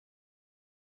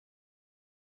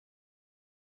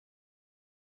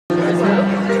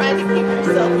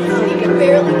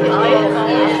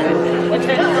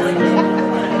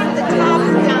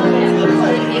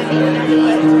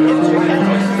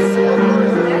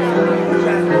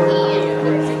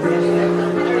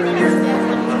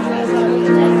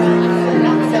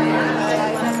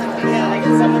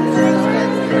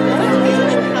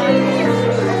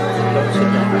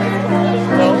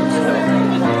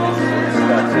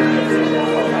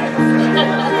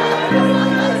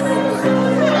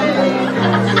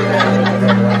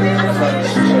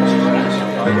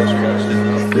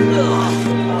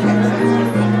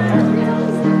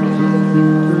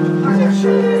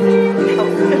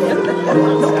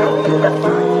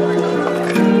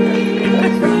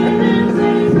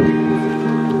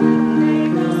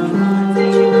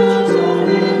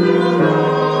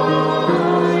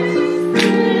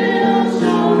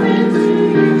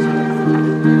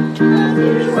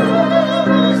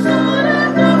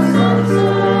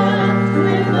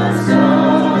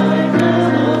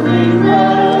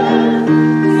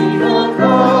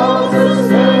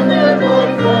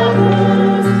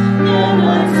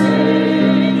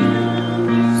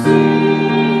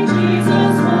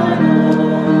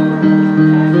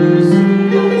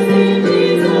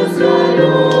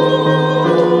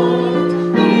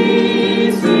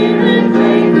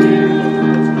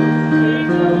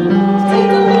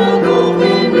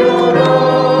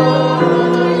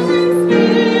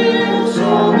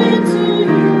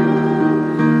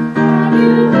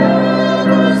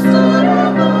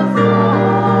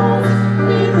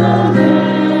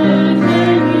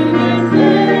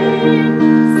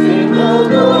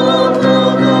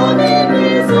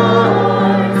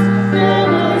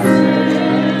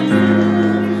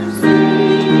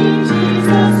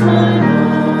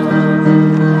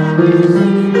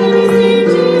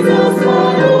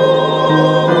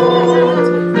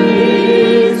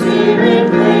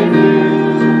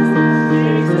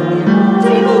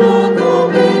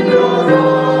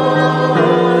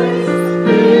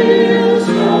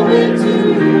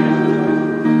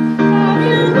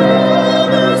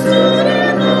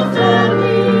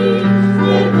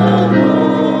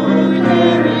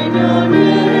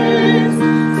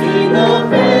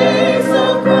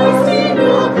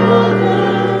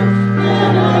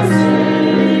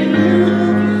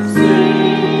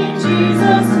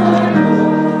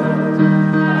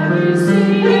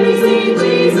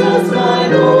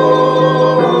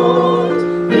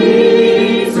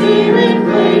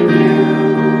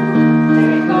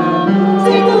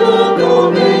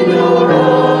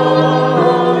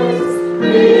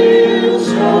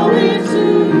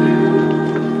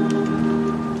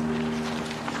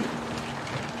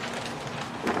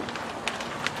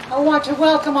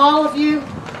welcome all of you.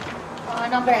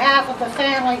 And on behalf of the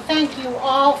family, thank you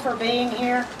all for being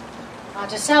here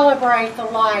to celebrate the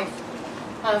life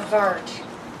of Virgie.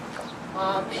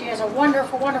 She is a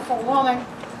wonderful, wonderful woman,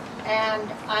 and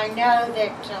I know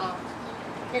that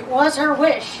it was her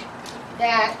wish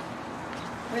that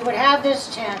we would have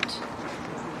this tent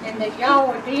and that y'all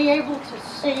would be able to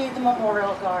see the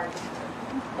memorial garden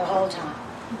the whole time.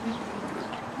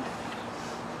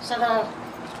 So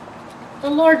the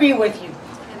Lord be with you.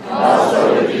 And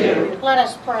also with you. Let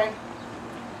us pray.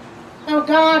 O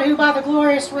God, who by the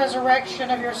glorious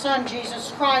resurrection of your Son,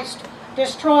 Jesus Christ,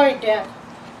 destroyed death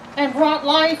and brought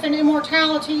life and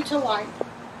immortality to light,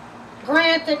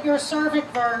 grant that your servant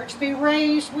Virgie be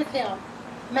raised with him,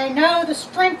 may know the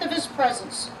strength of his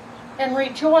presence, and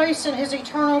rejoice in his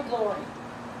eternal glory.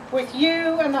 With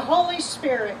you and the Holy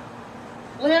Spirit,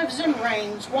 lives and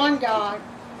reigns one God,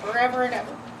 forever and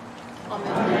ever. Amen.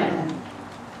 Amen.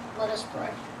 Let us pray.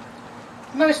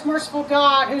 Most merciful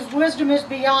God, whose wisdom is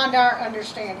beyond our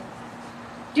understanding,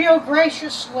 deal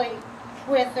graciously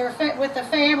with the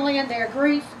family and their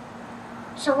grief.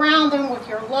 Surround them with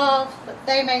your love, that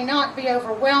they may not be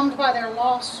overwhelmed by their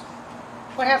loss,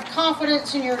 but have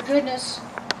confidence in your goodness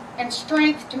and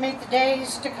strength to meet the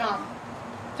days to come.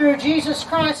 Through Jesus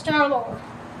Christ our Lord.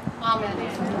 Amen.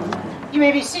 Amen. You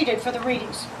may be seated for the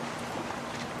readings.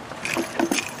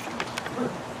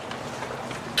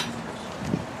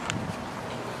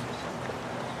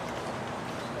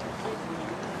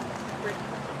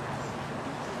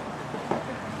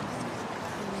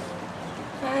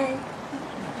 Hi.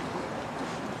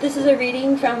 This is a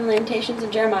reading from Lamentations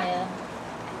of Jeremiah.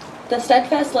 The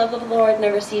steadfast love of the Lord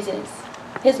never ceases.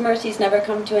 His mercies never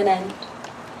come to an end.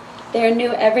 They are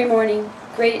new every morning.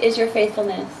 Great is your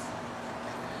faithfulness.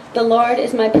 The Lord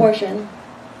is my portion,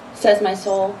 says my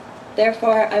soul.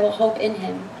 Therefore I will hope in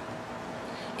him.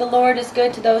 The Lord is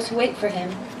good to those who wait for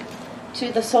him,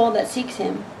 to the soul that seeks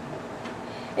him.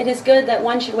 It is good that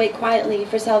one should wait quietly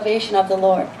for salvation of the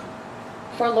Lord.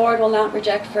 for Lord will not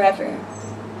reject forever.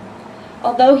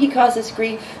 Although he causes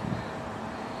grief,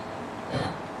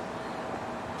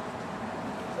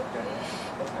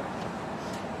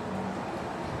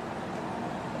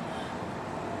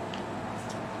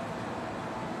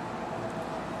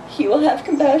 he will have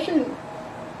compassion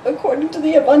according to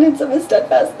the abundance of his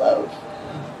steadfast love.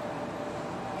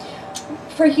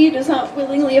 For he does not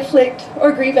willingly afflict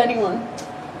or grieve anyone.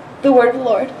 The word of the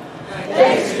Lord.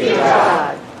 Thanks be to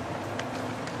God.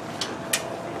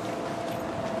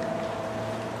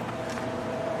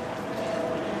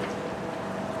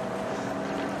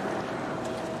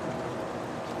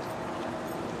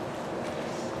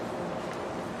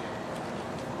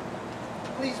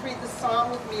 Please read the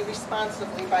psalm with me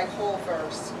responsively by whole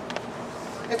verse.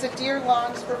 As a deer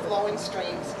longs for flowing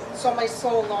streams, so my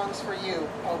soul longs for you,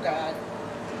 O God.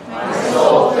 My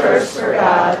soul thirsts for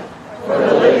God, for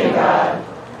the living God.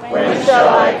 When shall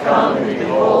I come and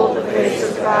behold the face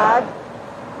of God?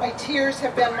 My tears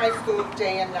have been my food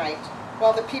day and night,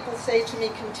 while the people say to me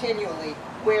continually,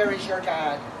 where is your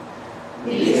God?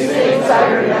 These things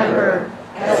I remember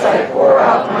as I pour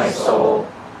out my soul,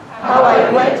 how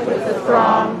I went with the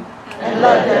throng and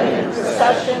led them in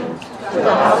procession to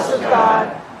the house of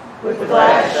God, with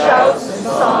glad shouts and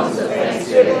songs of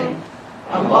thanksgiving,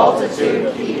 a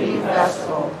multitude keeping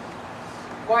festival.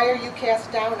 Why are you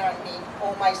cast down on me,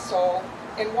 O my soul,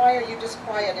 and why are you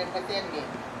disquieted within me?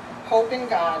 Hope in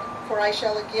God, for I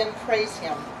shall again praise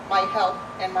him, my help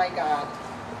and my God.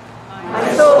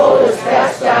 My soul is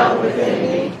cast down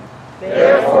within me,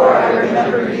 therefore I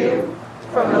remember you,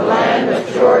 from the land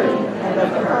of Jordan and of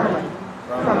Hermon,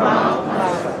 from Mount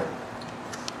Mizar.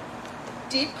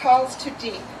 Deep calls to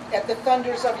deep at the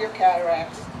thunders of your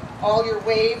cataracts. All your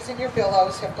waves and your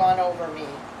billows have gone over me.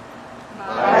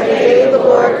 By day the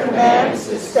Lord commands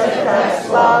his steadfast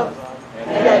love,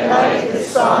 and at night his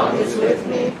song is with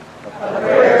me, a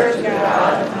prayer to the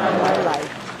God of my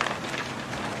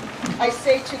life. I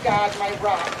say to God, my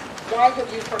rock, why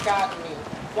have you forgotten me?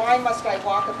 Why must I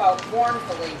walk about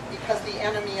mournfully because the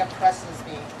enemy oppresses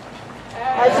me?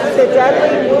 As with a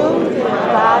deadly wound in my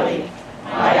body,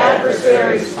 my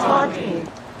adversaries taunt me,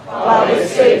 while they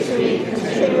say to me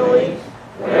continually,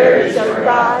 where is your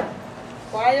God?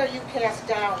 Why are you cast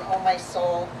down, O my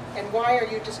soul, and why are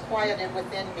you disquieted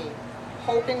within me?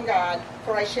 Hope in God,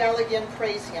 for I shall again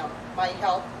praise him, my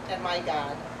help and my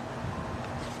God.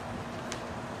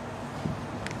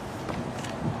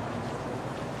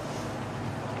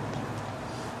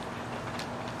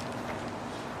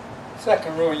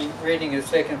 Second reading is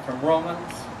taken from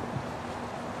Romans,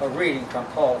 a reading from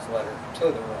Paul's letter to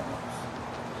the Romans.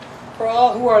 For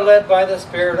all who are led by the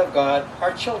Spirit of God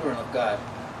are children of God.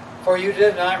 For you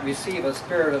did not receive a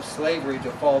spirit of slavery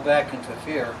to fall back into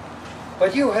fear,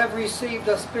 but you have received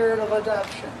a spirit of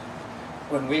adoption.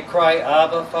 When we cry,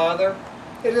 Abba, Father,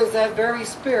 it is that very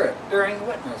Spirit bearing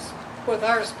witness with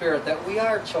our spirit that we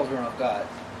are children of God.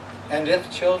 And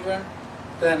if children,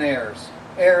 then heirs,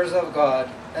 heirs of God,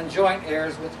 and joint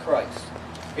heirs with Christ,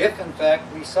 if in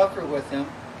fact we suffer with him,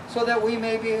 so that we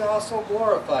may be also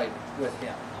glorified with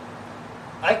him.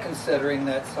 I considering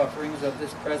that sufferings of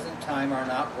this present time are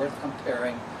not worth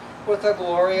comparing with the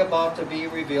glory about to be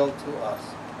revealed to us.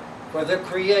 For the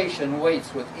creation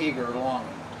waits with eager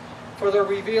longing for the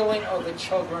revealing of the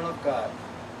children of God.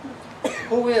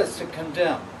 Who is to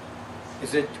condemn?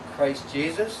 Is it Christ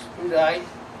Jesus, who died?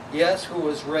 Yes, who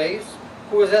was raised,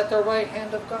 who is at the right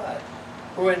hand of God,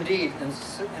 who indeed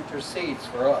intercedes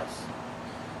for us.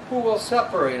 Who will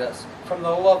separate us from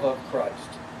the love of Christ?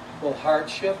 Will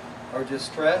hardship, or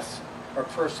distress, or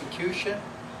persecution,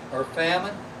 or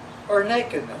famine, or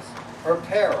nakedness, or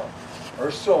peril, or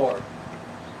sword?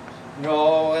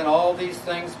 No, in all these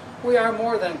things we are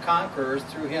more than conquerors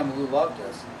through him who loved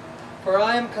us. For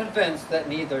I am convinced that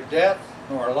neither death,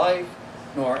 nor life,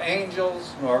 nor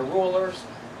angels, nor rulers,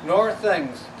 nor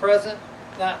things present,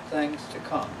 not things to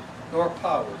come, nor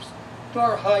powers,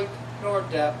 nor height, nor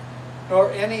depth,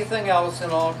 nor anything else in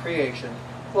all creation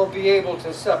will be able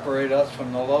to separate us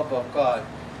from the love of God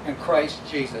in Christ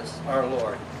Jesus our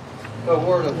Lord. The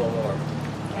word of the Lord.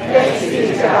 Thanks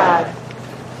be to God.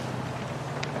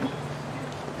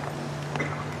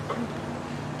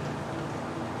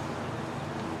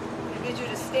 I bid you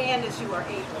to stand as you are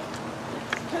able.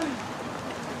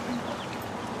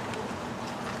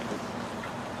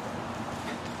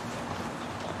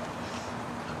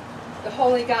 The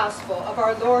Holy Gospel of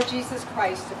our Lord Jesus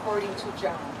Christ according to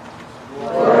John.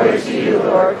 Glory to you,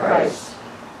 Lord Christ.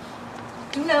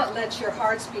 Do not let your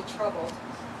hearts be troubled.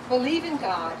 Believe in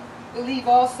God. Believe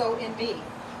also in me.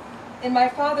 In my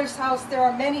Father's house there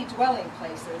are many dwelling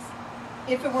places.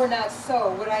 If it were not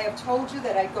so, would I have told you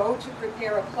that I go to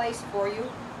prepare a place for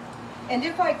you? And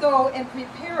if I go and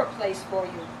prepare a place for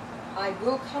you, I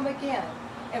will come again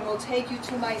and will take you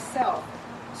to myself,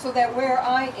 so that where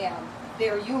I am,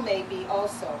 there you may be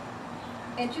also.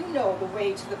 And you know the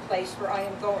way to the place where I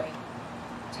am going.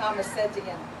 Thomas said to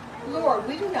him, Lord,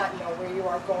 we do not know where you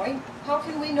are going. How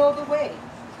can we know the way?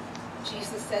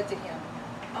 Jesus said to him,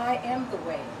 I am the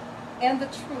way, and the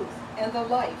truth, and the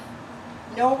life.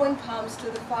 No one comes to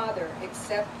the Father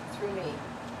except through me.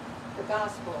 The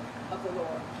Gospel of the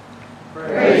Lord.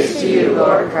 Praise to you,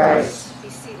 Lord Christ. Be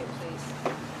seated, please.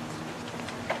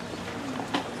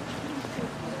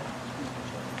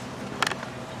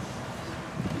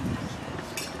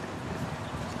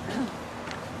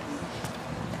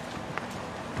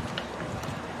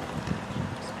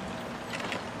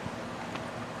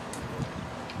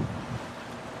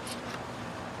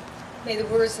 May the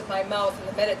words of my mouth and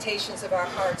the meditations of our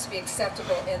hearts be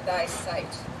acceptable in thy sight,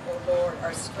 O Lord,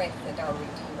 our strength and our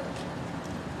Redeemer.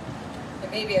 And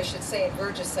maybe I should say in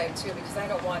Virgie's sight too, because I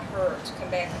don't want her to come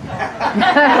back and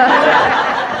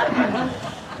help.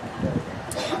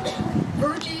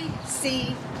 Virgie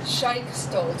C. Scheich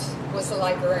Stoltz was a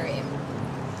librarian.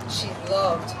 She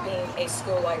loved being a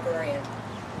school librarian.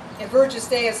 In Virgie's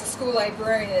day as a school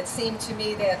librarian, it seemed to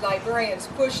me that librarians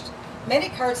pushed many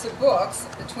carts of books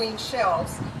between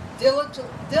shelves,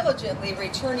 diligently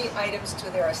returning items to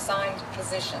their assigned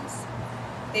positions.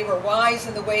 They were wise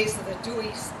in the ways of the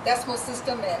Dewey Decimal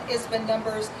System and ISBN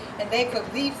numbers, and they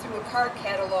could leaf through a card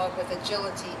catalog with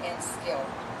agility and skill.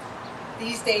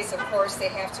 These days, of course, they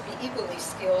have to be equally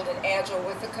skilled and agile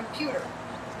with the computer.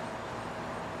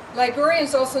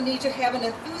 Librarians also need to have an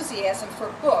enthusiasm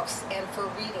for books and for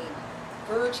reading.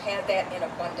 Virge had that in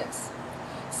abundance.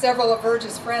 Several of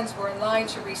Virgie's friends were in line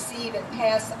to receive and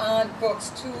pass on books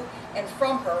to and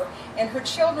from her, and her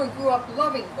children grew up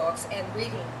loving books and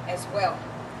reading as well.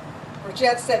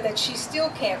 Virgette said that she still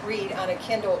can't read on a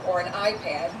Kindle or an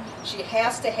iPad. She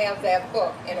has to have that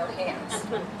book in her hands.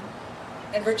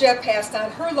 And Virgette passed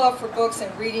on her love for books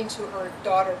and reading to her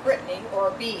daughter Brittany,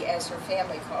 or B as her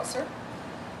family calls her.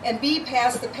 And B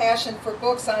passed the passion for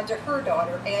books on to her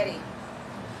daughter Addie.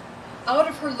 Out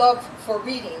of her love for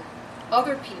reading,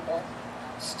 other people,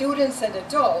 students and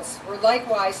adults, were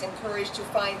likewise encouraged to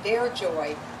find their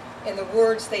joy in the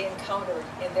words they encountered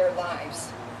in their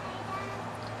lives.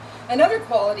 Another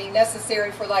quality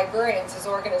necessary for librarians is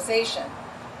organization.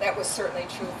 That was certainly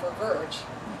true for Virge.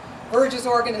 Virge's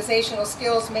organizational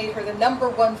skills made her the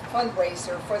 #1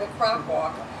 fundraiser for the Crop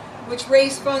Walk, which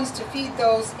raised funds to feed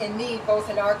those in need both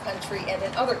in our country and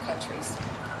in other countries.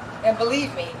 And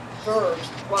believe me, Virge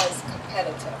was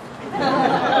competitive.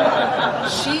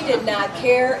 She did not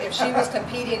care if she was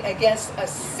competing against a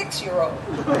 6-year-old.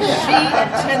 She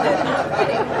intended on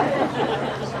winning.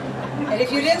 And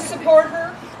if you didn't support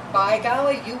her, by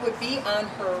golly, you would be on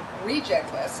her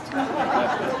reject list.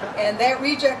 And that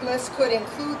reject list could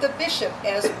include the bishop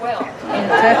as well.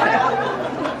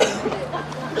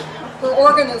 Her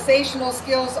organizational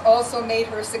skills also made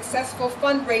her a successful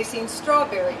fundraising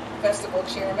Strawberry Festival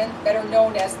chairman, better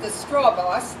known as the Straw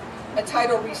Boss, a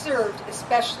title reserved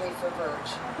especially for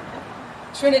Virge.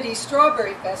 Trinity's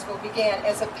Strawberry Festival began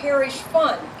as a parish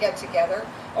fun get-together,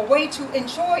 a way to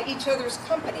enjoy each other's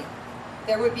company.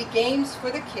 There would be games for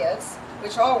the kids,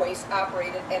 which always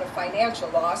operated at a financial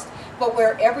loss, but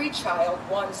where every child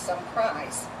won some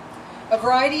prize. A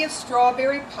variety of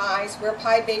strawberry pies where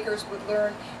pie bakers would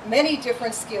learn many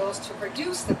different skills to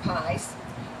produce the pies,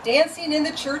 dancing in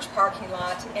the church parking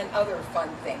lot, and other fun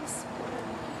things.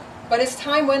 But as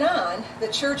time went on, the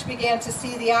church began to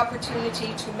see the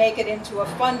opportunity to make it into a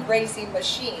fundraising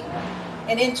machine,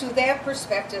 and into that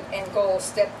perspective and goal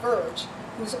stepped Virge,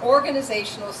 whose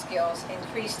organizational skills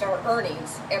increased our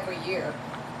earnings every year.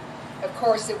 Of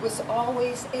course, it was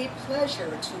always a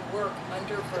pleasure to work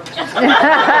under Virgie.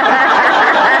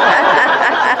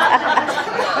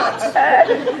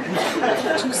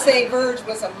 To say Virge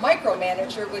was a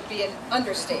micromanager would be an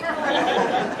understatement.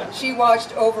 She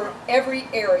watched over every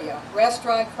area: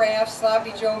 restaurant crafts,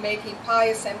 sloppy joe making, pie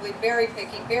assembly, berry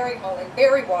picking, berry hulling,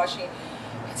 berry washing,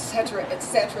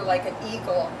 etc., like an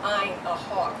eagle eyeing a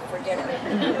hawk for dinner.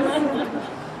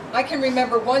 I can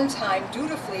remember one time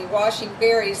dutifully washing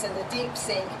berries in the deep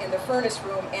sink in the furnace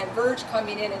room, and Virge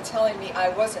coming in and telling me I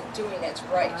wasn't doing it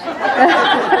right.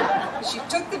 She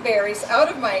took the berries out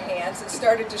of my hands and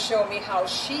started to show me how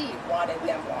she wanted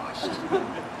them washed.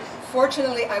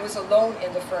 Fortunately, I was alone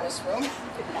in the furnace room,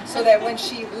 so that when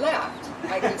she left,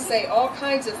 I could say all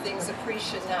kinds of things a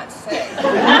priest should not say.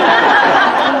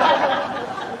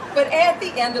 But at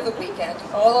the end of the weekend,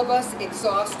 all of us,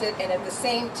 exhausted and at the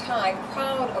same time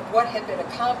proud of what had been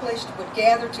accomplished, would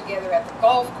gather together at the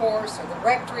golf course or the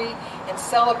rectory and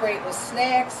celebrate with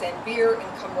snacks and beer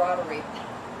and camaraderie.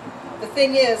 The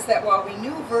thing is that while we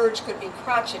knew Virge could be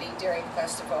crotchety during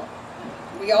festival,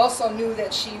 we also knew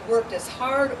that she worked as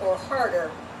hard or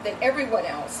harder than everyone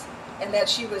else, and that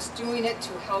she was doing it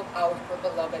to help out her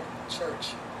beloved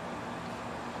church.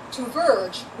 To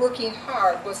Virge, working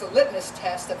hard was a litmus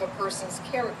test of a person's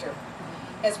character.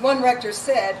 As one rector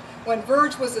said, when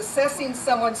Virge was assessing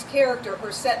someone's character,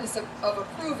 her sentence of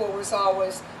approval was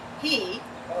always, he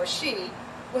or she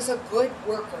was a good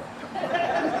worker.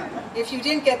 If you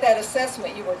didn't get that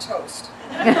assessment, you were toast.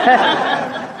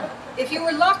 If you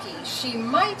were lucky, she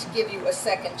might give you a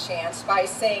second chance by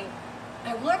saying,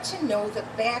 I want to know the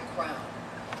background.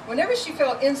 Whenever she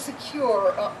felt insecure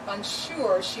or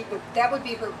unsure, that would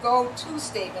be her go-to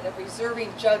statement of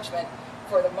reserving judgment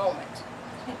for the moment.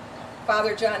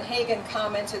 Father John Hagen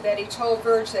commented that he told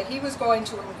Virge that he was going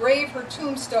to engrave her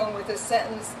tombstone with the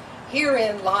sentence,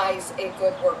 herein lies a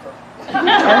good worker. And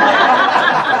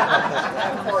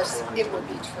of course, it would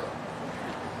be true.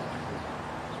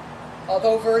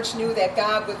 Although Virge knew that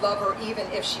God would love her even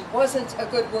if she wasn't a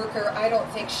good worker, I don't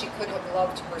think she could have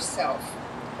loved herself.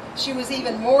 She was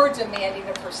even more demanding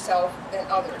of herself than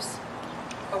others.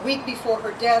 A week before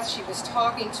her death, she was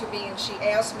talking to me and she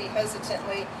asked me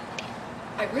hesitantly,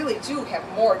 I really do have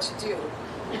more to do,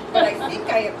 but I think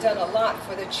I have done a lot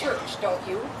for the church, don't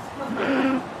you?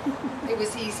 It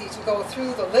was easy to go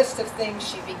through the list of things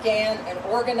she began and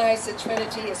organize the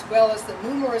Trinity, as well as the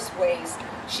numerous ways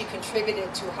she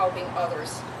contributed to helping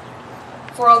others.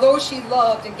 For although she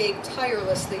loved and gave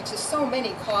tirelessly to so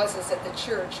many causes at the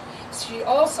church, she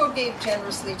also gave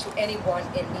generously to anyone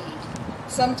in need,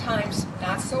 sometimes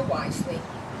not so wisely,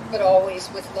 but always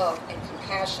with love and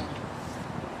compassion.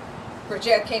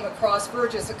 Bridget came across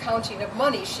Virge's accounting of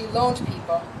money she loaned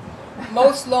people.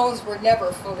 Most loans were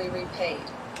never fully repaid.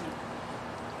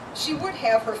 She would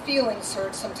have her feelings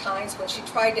hurt sometimes when she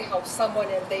tried to help someone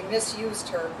and they misused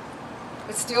her,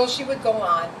 but still she would go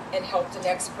on and help the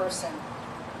next person.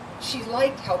 She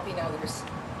liked helping others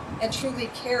and truly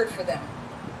cared for them.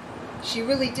 She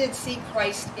really did see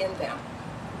Christ in them.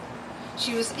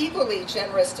 She was equally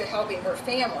generous to helping her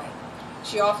family.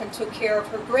 She often took care of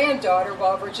her granddaughter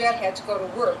while Virgette had to go to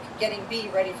work, getting Bee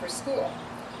ready for school.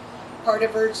 Part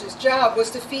of Virge's job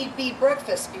was to feed Bee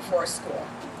breakfast before school.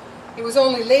 It was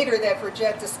only later that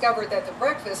Virgette discovered that the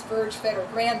breakfast Virge fed her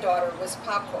granddaughter was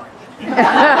popcorn.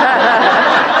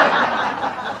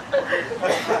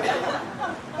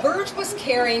 Virge was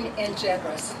caring and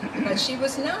generous, but she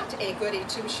was not a goody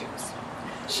two-shoes.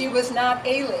 She was not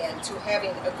alien to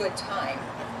having a good time.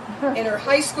 In her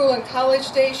high school and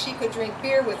college days, she could drink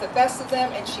beer with the best of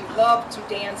them, and she loved to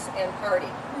dance and party.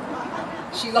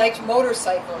 She liked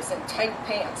motorcycles and tight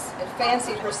pants, and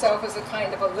fancied herself as a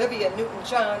kind of Olivia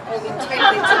Newton-John, holding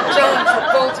tightly to John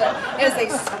Travolta as they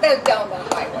sped down the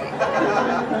highway.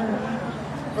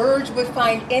 Virge would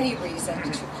find any reason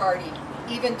to party,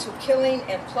 even to killing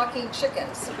and plucking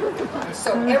chickens,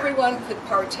 so everyone could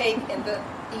partake in the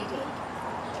eating.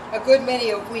 A good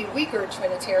many of we weaker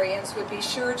Trinitarians would be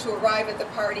sure to arrive at the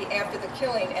party after the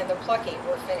killing and the plucking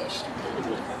were finished.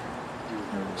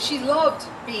 She loved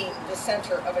being the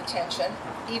center of attention,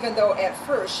 even though at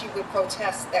first she would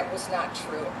protest that was not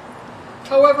true.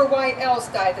 However, why else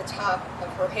dye the top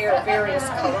of her hair various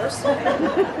colors?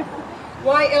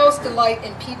 Why else delight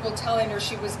in people telling her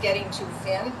she was getting too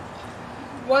thin?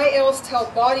 Why else tell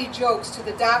bawdy jokes to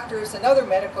the doctors and other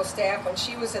medical staff when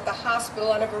she was at the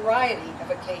hospital on a variety of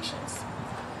occasions?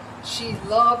 She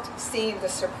loved seeing the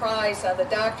surprise on the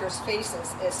doctors'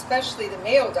 faces, especially the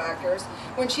male doctors,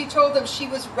 when she told them she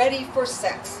was ready for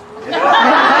sex.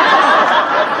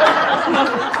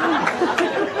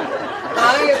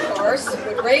 I, of course,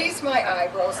 would raise my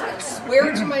eyebrows and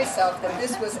swear to myself that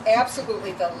this was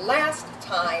absolutely the last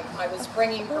time I was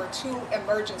bringing her to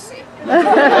emergency.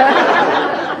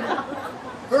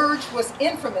 Virge was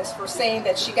infamous for saying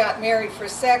that she got married for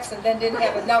sex and then didn't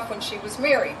have enough when she was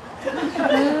married.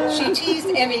 She teased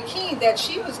Emmy Keene that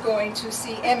she was going to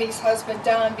see Emmy's husband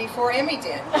Don before Emmy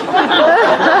did.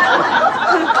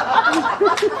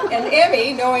 And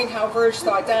Emmy, knowing how Virge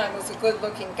thought Don was a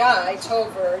good-looking guy,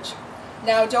 told Virge,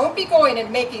 "Now don't be going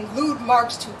and making lewd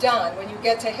marks to Don when you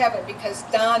get to heaven, because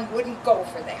Don wouldn't go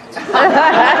for that."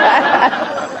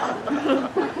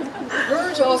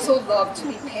 Virge also loved to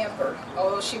be pampered,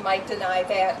 although she might deny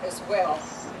that as well.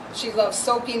 She loved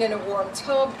soaking in a warm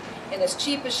tub, and as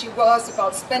cheap as she was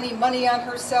about spending money on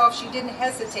herself, she didn't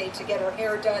hesitate to get her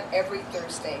hair done every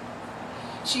Thursday.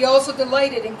 She also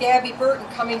delighted in Gabby Burton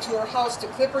coming to her house to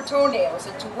clip her toenails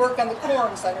and to work on the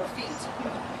corns on her feet.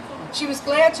 She was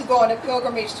glad to go on a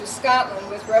pilgrimage to Scotland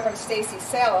with Reverend Stacy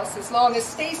Salas as long as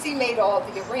Stacy made all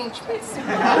the arrangements.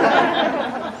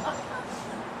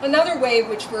 Another way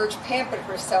which Virge pampered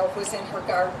herself was in her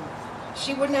garden.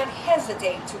 She would not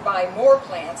hesitate to buy more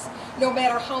plants, no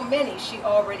matter how many she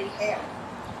already had.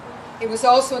 It was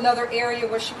also another area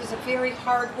where she was a very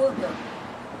hard worker,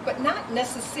 but not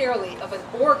necessarily of an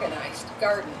organized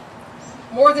garden.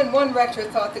 More than one rector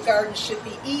thought the garden should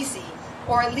be easy,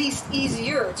 or at least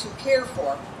easier to care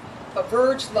for, but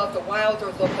Virge loved the wilder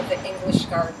look of the English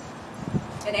garden.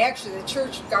 And actually the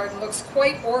church garden looks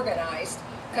quite organized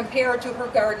compared to her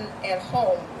garden at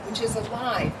home, which is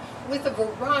alive with a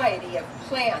variety of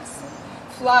plants and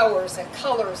flowers and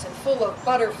colors and full of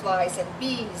butterflies and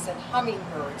bees and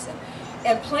hummingbirds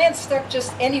and plants stuck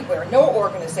just anywhere, no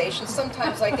organization,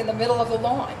 sometimes like in the middle of the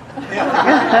lawn.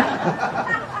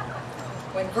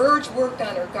 When Virge worked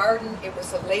on her garden, it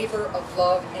was a labor of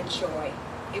love and joy.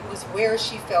 It was where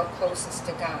she felt closest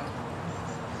to God.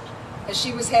 As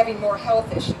she was having more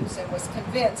health issues and was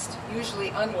convinced, usually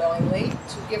unwillingly,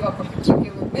 to give up a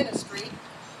particular ministry,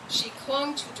 she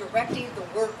clung to directing the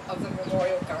work of the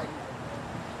memorial garden.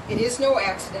 It is no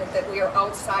accident that we are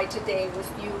outside today with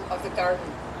view of the garden.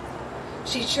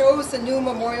 She chose the new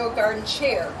memorial garden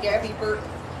chair, Gabby Burton,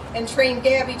 and trained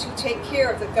Gabby to take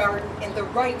care of the garden in the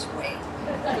right way,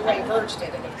 the way Virge did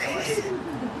it, of course.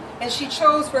 And she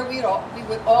chose where we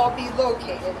would all be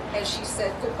located as she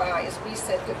said goodbye, as we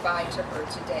said goodbye to her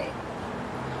today.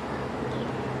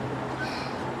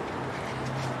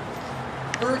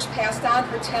 Virge passed on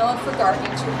her talent for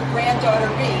gardening to her granddaughter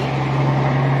Ree,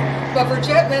 but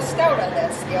Virgette missed out on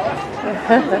that skill.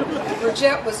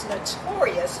 Virgette was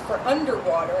notorious for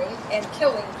underwatering and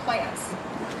killing plants.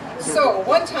 So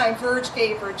one time Virge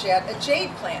gave Virgette a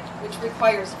jade plant, which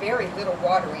requires very little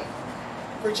watering.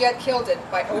 Virgette killed it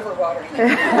by overwatering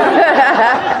it.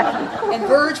 And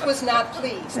Virge was not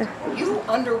pleased. You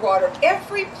underwater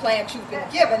every plant you've been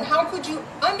given. How could you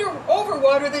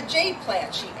overwater the jade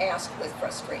plant? She asked with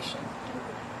frustration.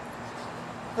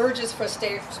 Virge's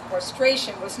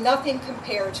frustration was nothing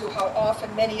compared to how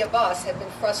often many of us have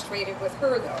been frustrated with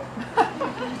her, though.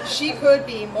 She could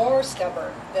be more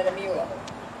stubborn than a mule.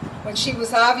 When she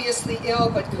was obviously ill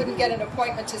but couldn't get an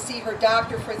appointment to see her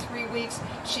doctor for 3 weeks,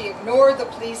 she ignored the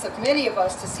pleas of many of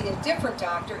us to see a different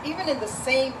doctor, even in the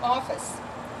same office.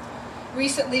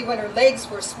 Recently, when her legs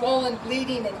were swollen,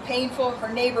 bleeding, and painful,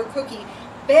 her neighbor Cookie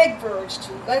begged Virge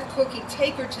to let Cookie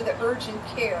take her to the urgent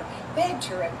care, begged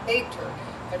her and begged her,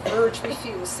 but Virge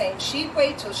refused, saying she'd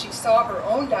wait till she saw her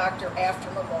own doctor after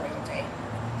Memorial Day.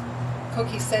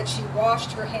 Cookie said she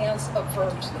washed her hands of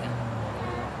Virge then.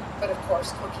 But of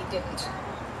course, Cookie didn't.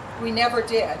 We never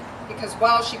did, because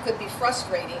while she could be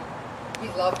frustrating, we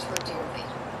loved her dearly.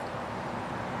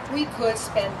 We could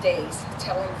spend days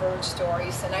telling Virge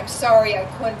stories, and I'm sorry I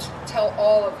couldn't tell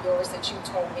all of yours that you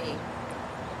told me.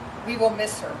 We will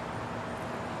miss her.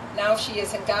 Now she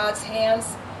is in God's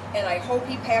hands, and I hope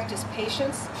he packed his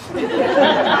patience.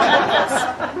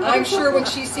 I'm sure when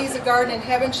she sees a garden in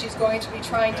heaven, she's going to be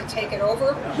trying to take it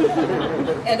over.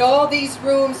 And all these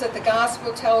rooms that the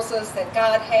gospel tells us that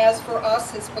God has for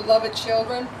us, his beloved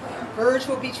children, Virge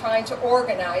will be trying to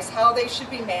organize how they should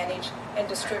be managed and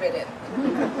distributed.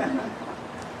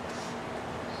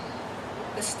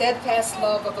 The steadfast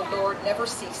love of the Lord never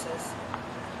ceases.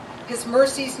 His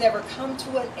mercies never come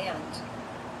to an end.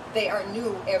 They are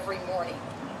new every morning.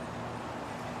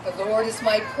 The Lord is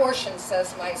my portion,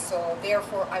 says my soul,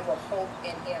 therefore I will hope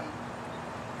in him.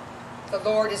 The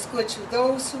Lord is good to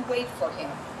those who wait for him,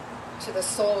 to the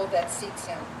soul that seeks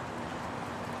him.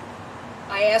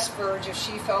 I asked Virge if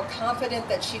she felt confident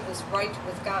that she was right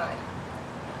with God.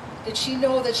 Did she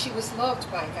know that she was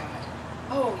loved by God?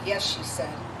 Oh, yes, she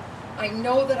said. I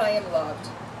know that I am loved.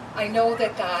 I know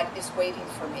that God is waiting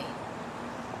for me.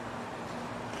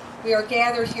 We are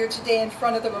gathered here today in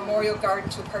front of the Memorial Garden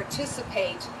to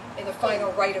participate in the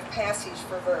final rite of passage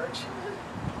for Virge.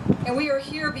 And we are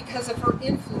here because of her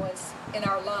influence in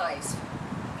our lives.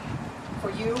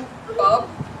 For you, Bub,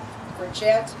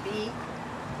 Virgette, Bee,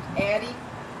 Addie,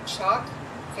 Chuck,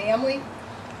 family,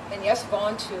 and yes,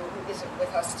 Vaughn too, who isn't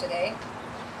with us today.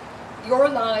 Your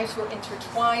lives were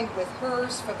intertwined with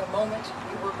hers from the moment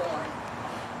you were born.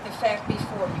 In fact,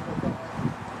 before you were born.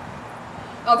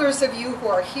 Others of you who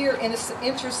are here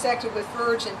intersected with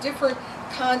Virge in different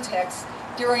contexts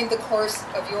during the course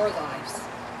of your lives.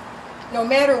 No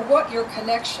matter what your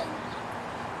connection,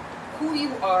 who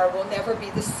you are will never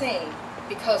be the same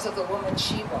because of the woman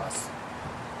she was.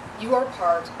 You are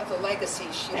part of the legacy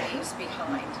she leaves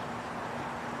behind.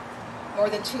 more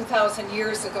than 2,000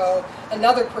 years ago,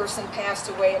 another person passed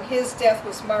away, and his death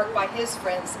was marked by his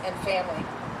friends and family.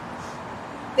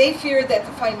 They feared that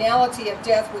the finality of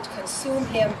death would consume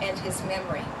him and his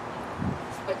memory.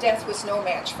 But death was no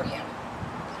match for him.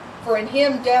 For in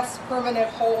him, death's permanent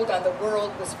hold on the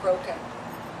world was broken,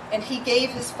 and he gave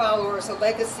his followers a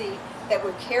legacy that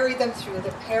would carry them through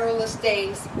the perilous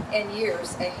days and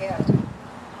years ahead.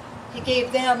 He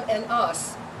gave them and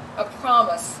us a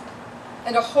promise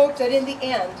and a hope that in the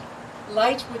end,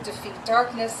 light would defeat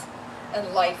darkness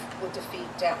and life would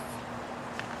defeat death.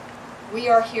 We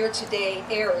are here today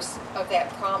heirs of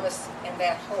that promise and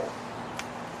that hope.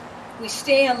 We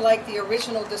stand like the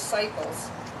original disciples,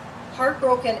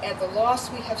 heartbroken at the loss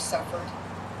we have suffered,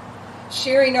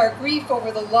 sharing our grief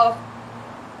over the loss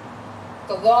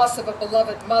of a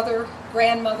beloved mother,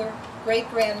 grandmother,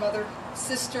 great-grandmother,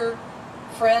 sister,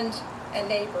 friend, and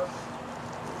neighbor.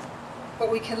 But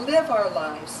we can live our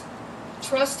lives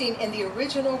trusting in the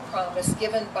original promise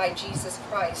given by Jesus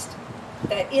Christ,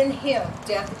 that in him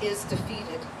death is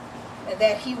defeated, and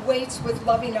that he waits with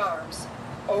loving arms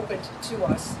opened to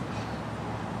us.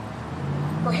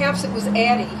 Perhaps it was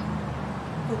Addie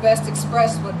who best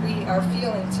expressed what we are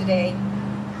feeling today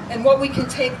and what we can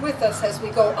take with us as we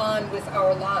go on with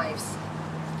our lives.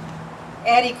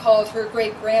 Addie called her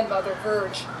great-grandmother,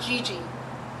 Virgie, Gigi.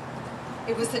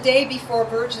 It was the day before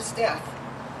Virgie's death.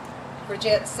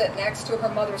 Bridget sat next to her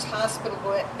mother's hospital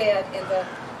bed in the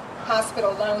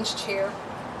hospital lounge chair.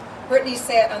 Brittany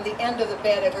sat on the end of the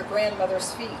bed at her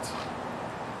grandmother's feet.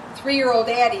 3-year-old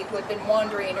Addie, who had been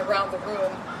wandering around the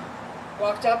room,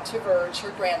 walked up to Virgie,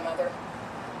 her grandmother,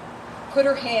 put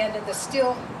her hand in the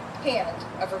still hand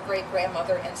of her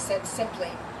great-grandmother and said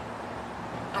simply,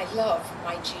 "I love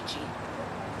my Gigi."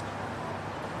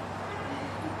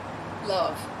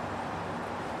 Love.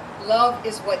 Love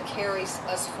is what carries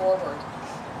us forward.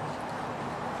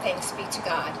 Thanks be to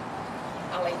God.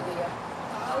 Hallelujah.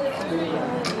 Hallelujah.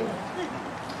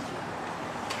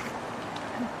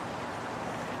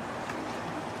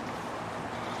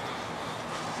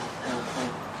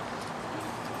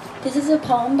 This is a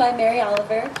poem by Mary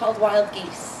Oliver called Wild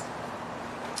Geese.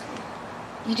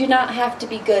 You do not have to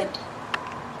be good.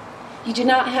 You do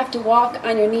not have to walk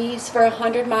on your knees for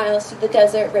 100 miles through the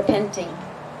desert repenting.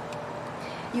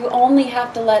 You only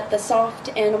have to let the soft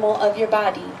animal of your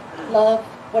body love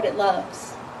what it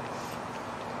loves.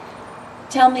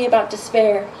 Tell me about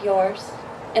despair, yours,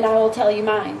 and I will tell you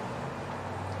mine.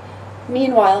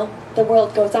 Meanwhile, the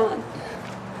world goes on.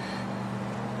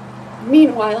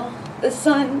 Meanwhile, the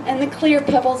sun and the clear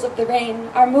pebbles of the rain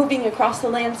are moving across the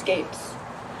landscapes,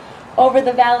 over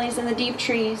the valleys and the deep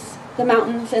trees, the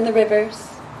mountains and the rivers.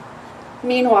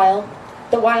 Meanwhile,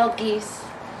 the wild geese,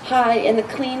 high in the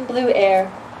clean blue air,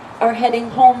 are heading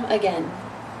home again.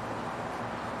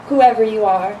 Whoever you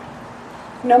are,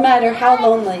 no matter how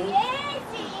lonely,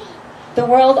 the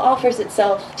world offers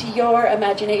itself to your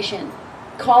imagination,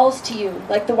 calls to you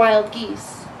like the wild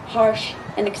geese, harsh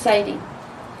and exciting,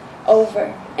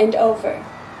 over and over,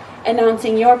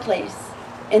 announcing your place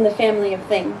in the family of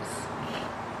things.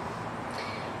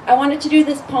 I wanted to do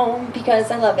this poem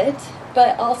because I love it,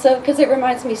 but also because it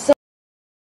reminds me so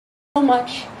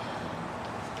much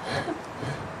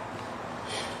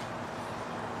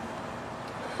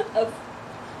of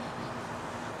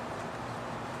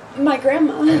my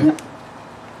grandma.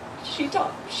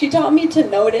 She taught me to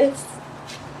notice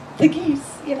the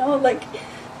geese, like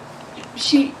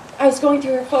I was going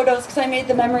through her photos because I made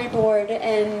the memory board,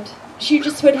 and she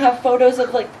just would have photos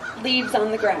of like leaves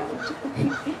on the ground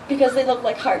because they look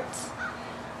like hearts.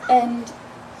 And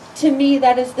to me,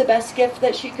 that is the best gift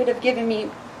that she could have given me.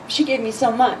 She gave me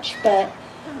so much, but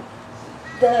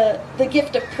the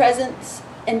gift of presence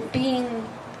and being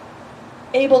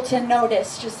able to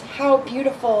notice just how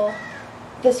beautiful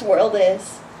this world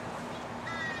is.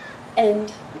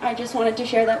 And I just wanted to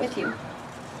share that with you.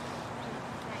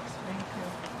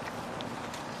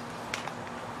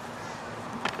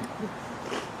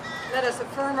 Let us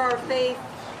affirm our faith,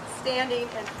 standing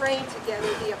and praying together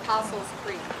the Apostles'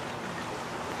 Creed.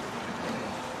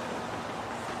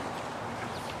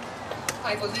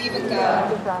 I believe in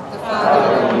God, the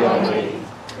Father Almighty,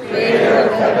 creator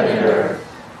of heaven and earth.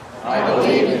 I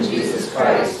believe in Jesus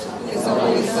Christ, his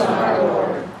only Son, our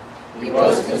Lord. He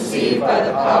was conceived by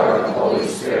the power of the Holy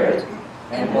Spirit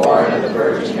and born of the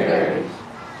Virgin Mary.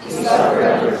 He suffered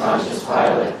under Pontius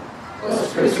Pilate,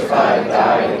 was crucified,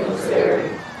 died, and was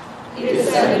buried. He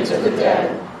descended to the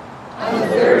dead. On the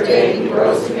third day he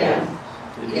rose again.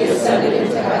 He ascended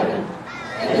into heaven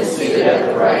and is seated at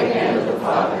the right hand of the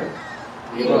Father.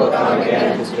 He will come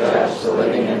again to judge the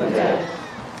living and the dead.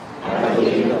 And I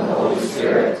believe in the Holy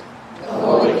Spirit, the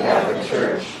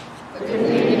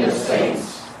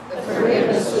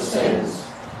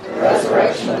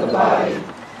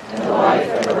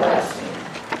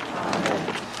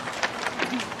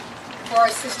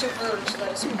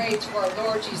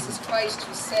Christ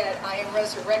who said, I am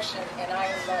resurrection and I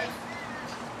am life.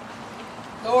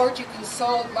 Lord, you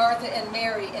consoled Martha and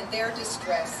Mary in their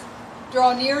distress.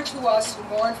 Draw near to us who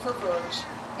mourn for Virgie,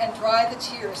 and dry the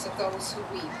tears of those who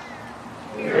weep.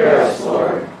 Hear us,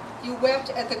 Lord. You wept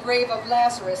at the grave of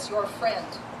Lazarus, your friend.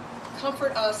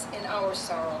 Comfort us in our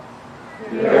sorrow.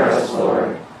 Hear us,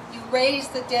 Lord. You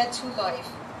raised the dead to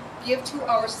life. Give to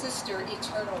our sister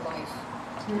eternal life.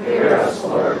 Hear us,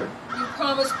 Lord. You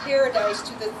promised paradise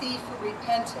to the thief who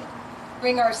repented.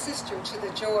 Bring our sister to the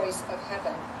joys of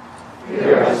heaven.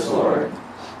 Hear us, Lord.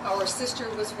 Our sister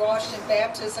was washed in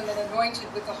baptism and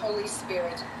anointed with the Holy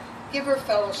Spirit. Give her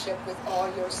fellowship with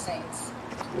all your saints.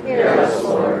 Hear us,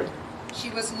 Lord. She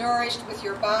was nourished with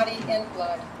your body and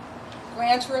blood.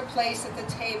 Grant her a place at the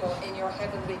table in your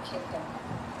heavenly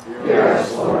kingdom. Hear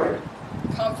us, Lord.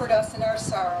 Comfort us in our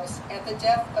sorrows at the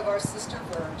death of our sister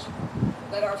Virgie.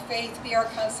 Let our faith be our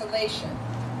consolation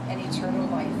and eternal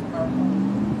life our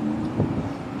hope.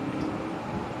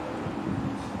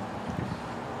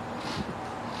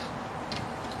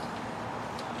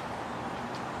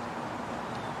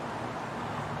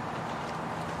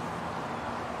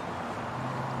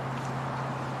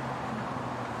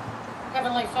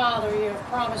 Heavenly Father, you have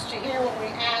promised to hear what we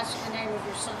ask in the name of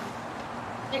your Son.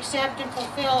 Accept and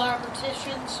fulfill our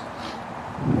petitions.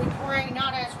 We pray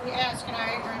not as we ask in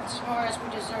our ignorance, nor as we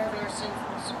deserve in our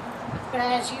sinfulness, but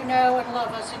as you know and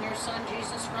love us in your Son,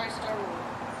 Jesus Christ our Lord.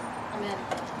 Amen.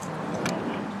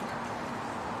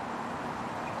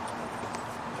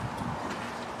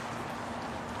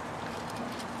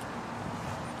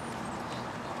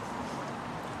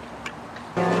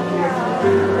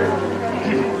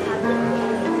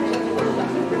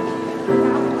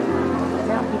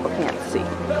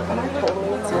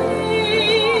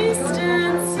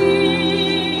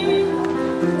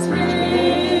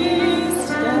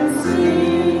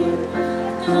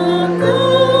 The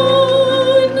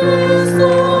goodness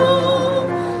of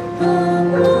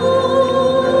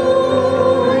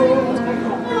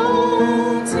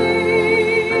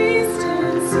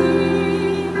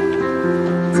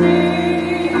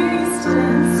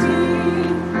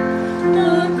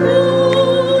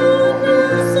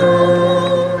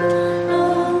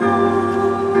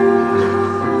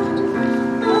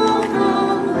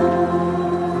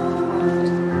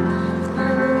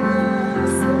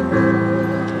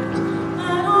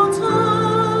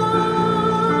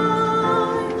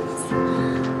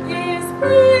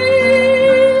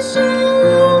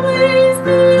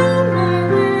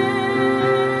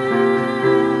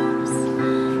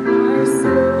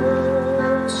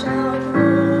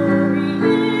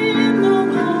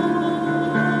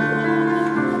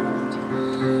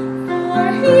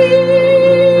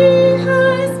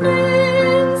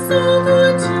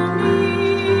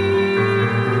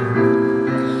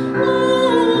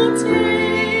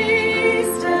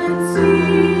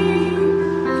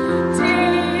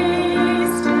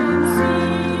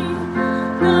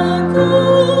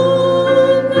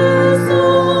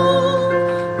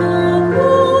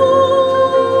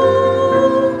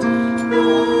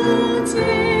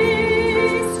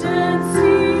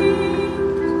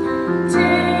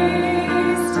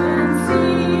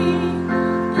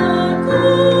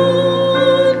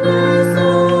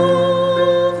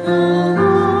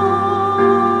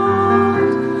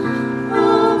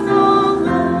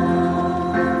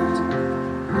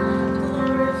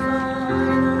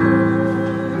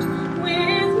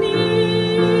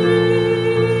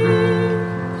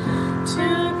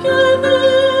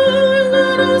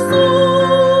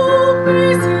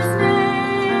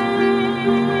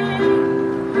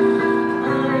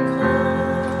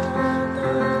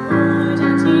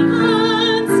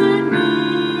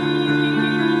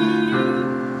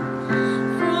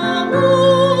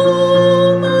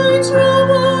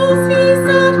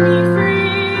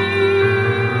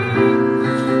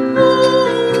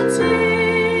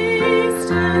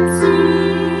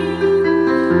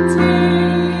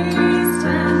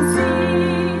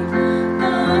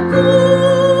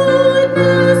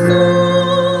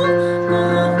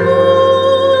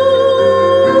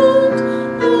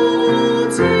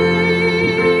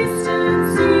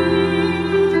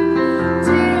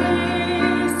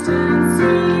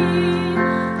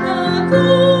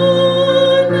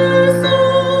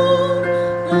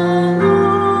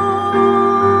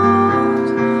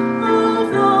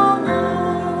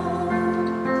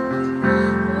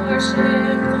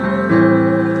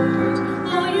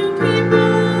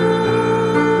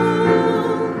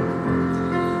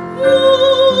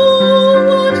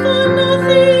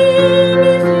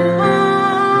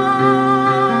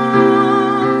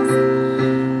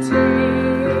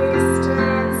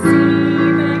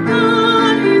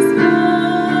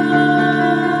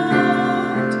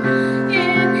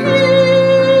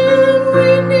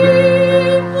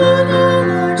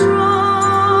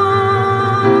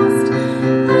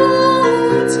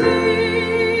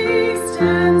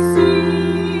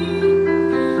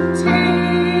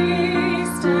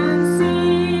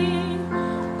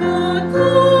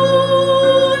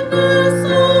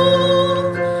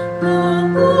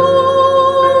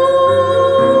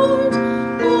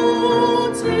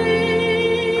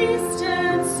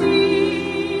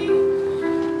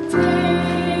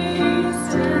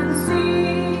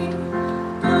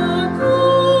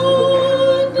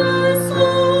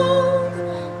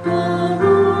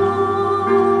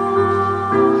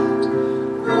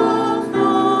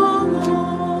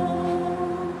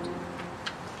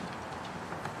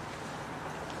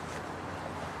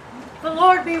The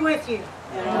Lord be with you.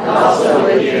 And also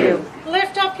with you.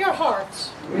 Lift up your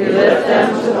hearts. We lift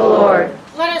them to the Lord.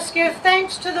 Let us give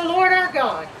thanks to the Lord our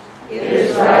God. It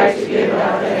is right to give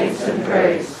our thanks and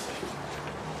praise.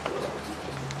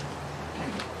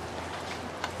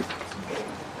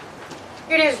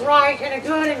 It is right and a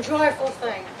good and joyful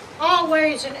thing,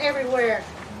 always and everywhere,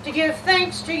 to give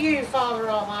thanks to you, Father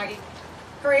Almighty,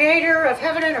 Creator of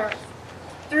heaven and earth,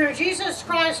 through Jesus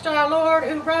Christ our Lord,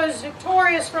 who rose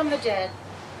victorious from the dead,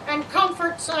 and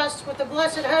comforts us with the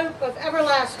blessed hope of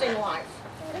everlasting life.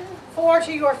 For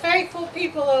to your faithful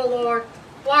people, O Lord,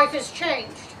 life is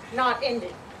changed, not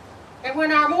ended. And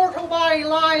when our mortal body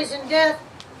lies in death,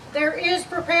 there is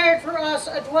prepared for us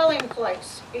a dwelling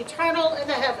place, eternal in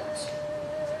the heavens.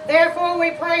 Therefore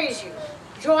we praise you,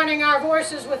 joining our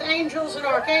voices with angels and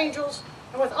archangels,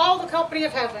 and with all the company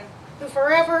of heaven, who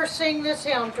forever sing this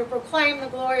hymn to proclaim the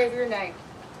glory of your name.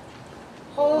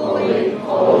 Holy,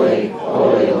 holy,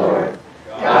 holy Lord,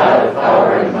 God of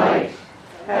power and might,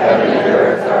 heaven and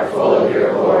earth are full of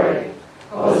your glory.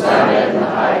 Hosanna in the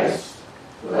highest.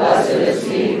 Blessed is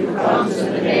he who comes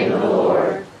in the name of the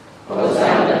Lord.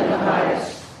 Hosanna in the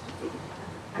highest.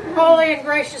 Holy and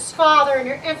gracious Father, in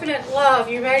your infinite love,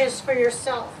 you made us for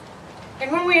yourself.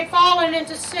 And when we had fallen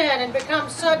into sin and become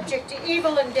subject to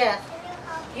evil and death,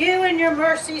 you in your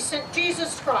mercy sent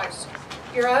Jesus Christ,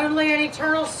 your only and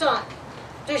eternal Son,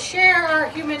 to share our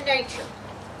human nature,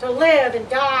 to live and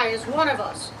die as one of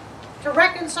us, to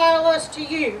reconcile us to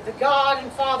you, the God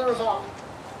and Father of all.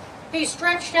 He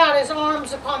stretched out his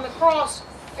arms upon the cross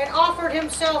and offered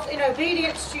himself in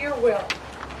obedience to your will,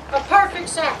 a perfect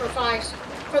sacrifice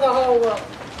for the whole world.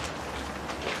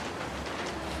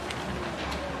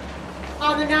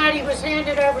 On the night he was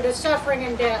handed over to suffering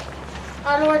and death,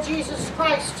 our Lord Jesus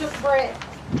Christ took bread,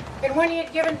 and when he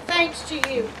had given thanks to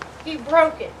you, he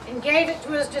broke it and gave it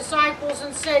to his disciples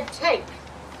and said, "Take,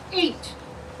 eat.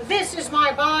 This is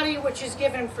my body which is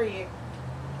given for you.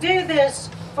 Do this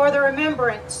for the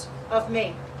remembrance of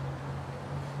me."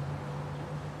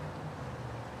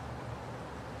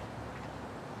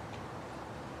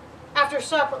 After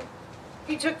supper,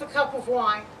 he took the cup of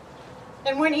wine,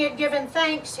 and when he had given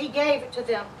thanks, he gave it to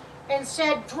them and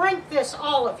said, "Drink this,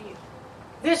 all of you.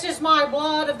 This is my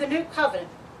blood of the new covenant,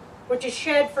 which is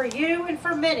shed for you and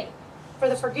for many for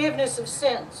the forgiveness of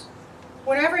sins.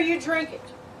 Whenever you drink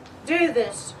it, do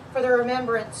this for the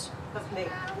remembrance of me."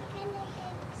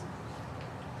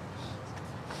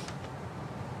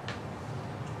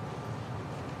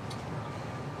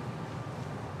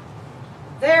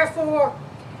 Therefore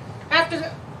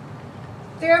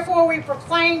we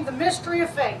proclaim the mystery of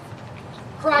faith.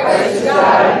 Christ is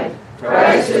died,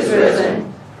 Christ is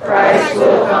risen, Christ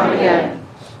will come again.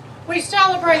 We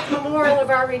celebrate the memorial of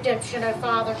our redemption, O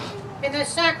Father, in this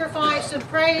sacrifice of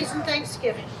praise and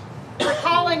thanksgiving,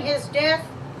 recalling his death,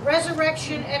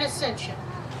 resurrection, and ascension.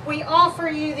 We offer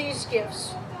you these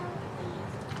gifts.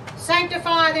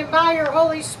 Sanctify them by your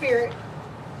Holy Spirit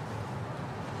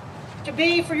to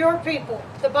be for your people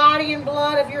the body and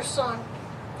blood of your Son,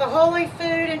 the holy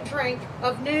food and drink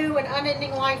of new and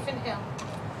unending life in him.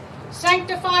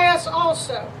 Sanctify us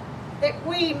also, that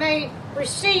we may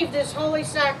receive this holy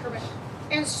sacrament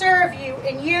and serve you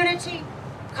in unity,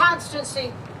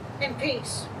 constancy, and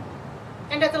peace.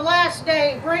 And at the last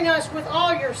day, bring us with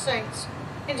all your saints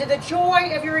into the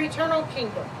joy of your eternal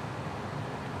kingdom.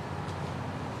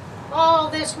 All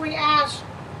this we ask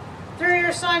through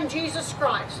your Son, Jesus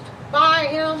Christ, by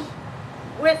him,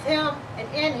 with him, and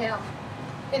in him,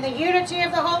 in the unity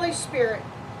of the Holy Spirit.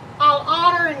 All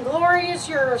honor and glory is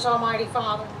yours, Almighty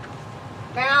Father,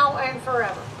 now and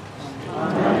forever.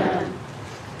 Amen.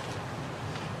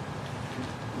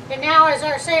 And now, as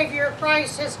our Savior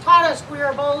Christ has taught us, we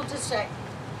are bold to say,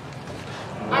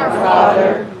 Our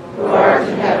Father, who art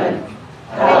in heaven,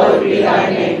 hallowed be thy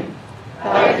name.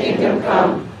 Thy kingdom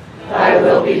come, thy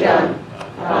will be done,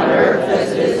 on earth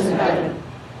as it is in heaven.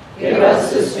 Give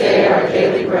us this day our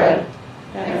daily bread,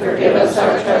 and forgive us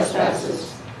our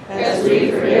trespasses, as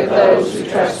we forgive those who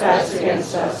trespass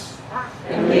against us.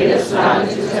 And lead us not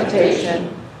into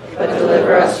temptation, but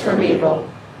deliver us from evil.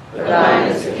 For thine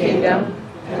is the kingdom,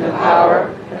 and the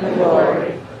power, and the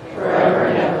glory, forever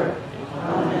and ever.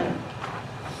 Amen.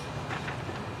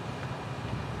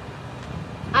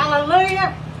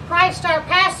 Hallelujah! Christ our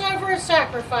Passover is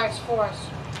sacrificed for us.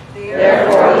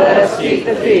 Therefore let us keep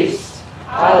the feast.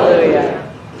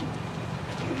 Hallelujah.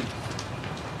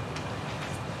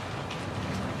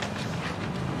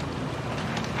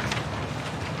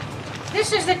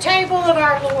 This is the table of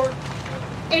our Lord.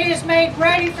 It is made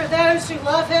ready for those who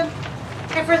love him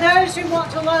and for those who want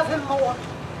to love him more.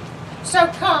 So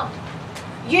come,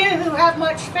 You who have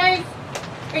much faith,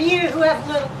 and you who have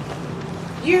little.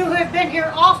 You who have been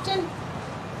here often,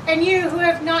 and you who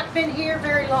have not been here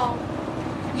very long.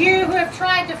 You who have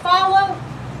tried to follow,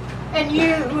 and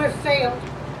you who have failed.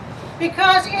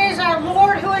 Because it is our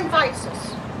Lord who invites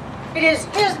us. It is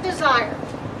His desire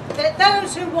that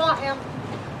those who want Him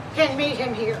can meet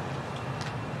Him here.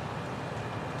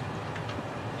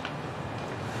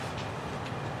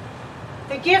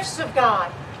 The gifts of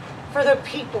God for the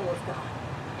people of God.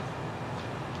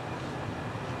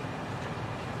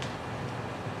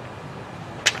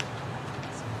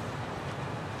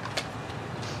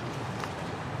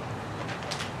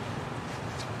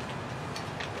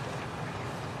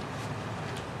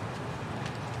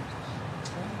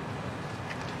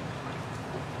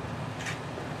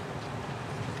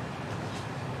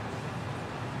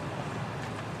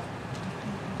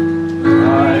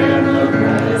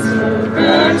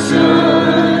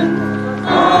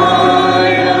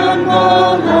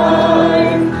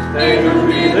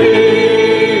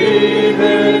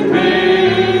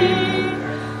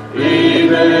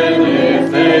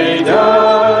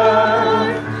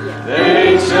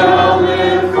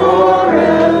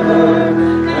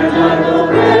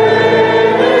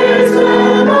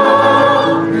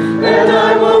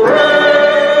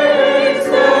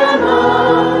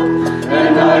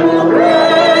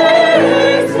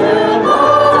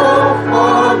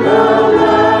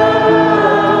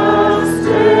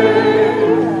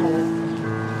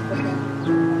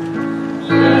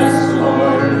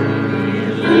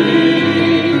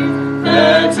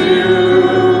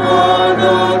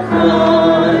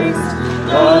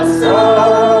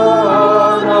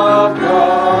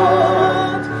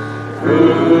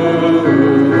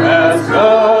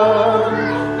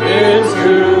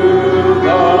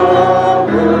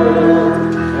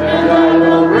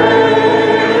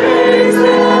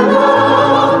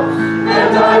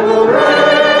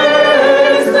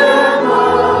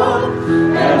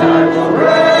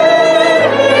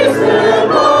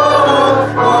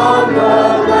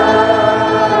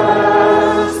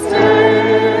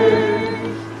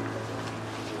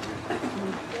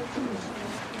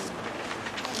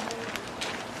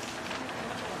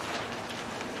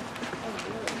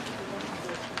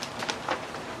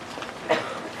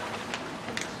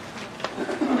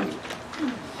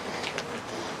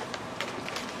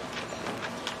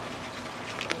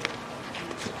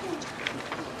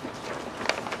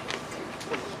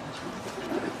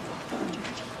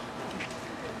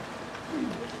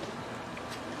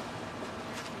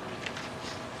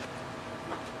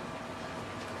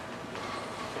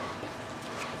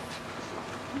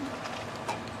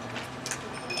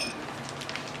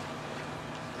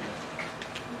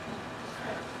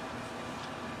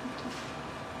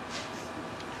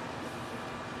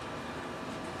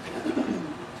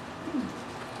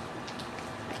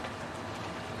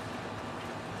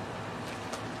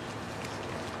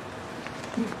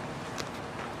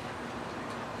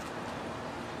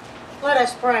 Let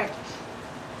us pray.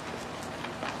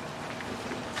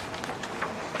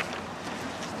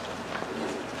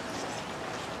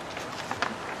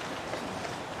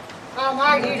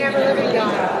 Almighty and ever-living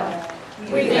God,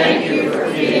 we thank you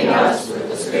for feeding us with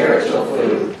the spiritual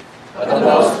food of the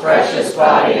most precious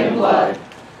body and blood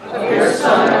of your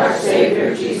Son, our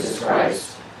Savior, Jesus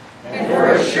Christ, and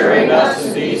for assuring us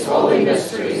in these holy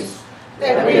mysteries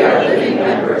that we are living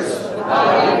members of the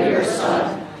body of your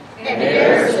Son and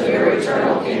heirs of your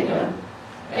eternal kingdom.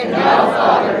 And now,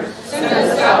 Father, send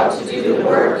us out to do the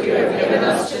work you have given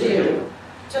us to do,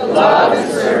 to love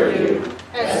and serve you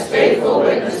as faithful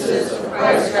witnesses of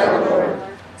Christ our Lord.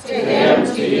 To Him,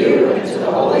 to you, and to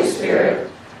the Holy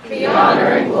Spirit, be honor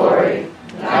and glory,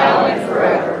 now and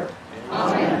forever.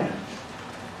 Amen.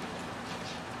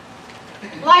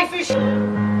 Life is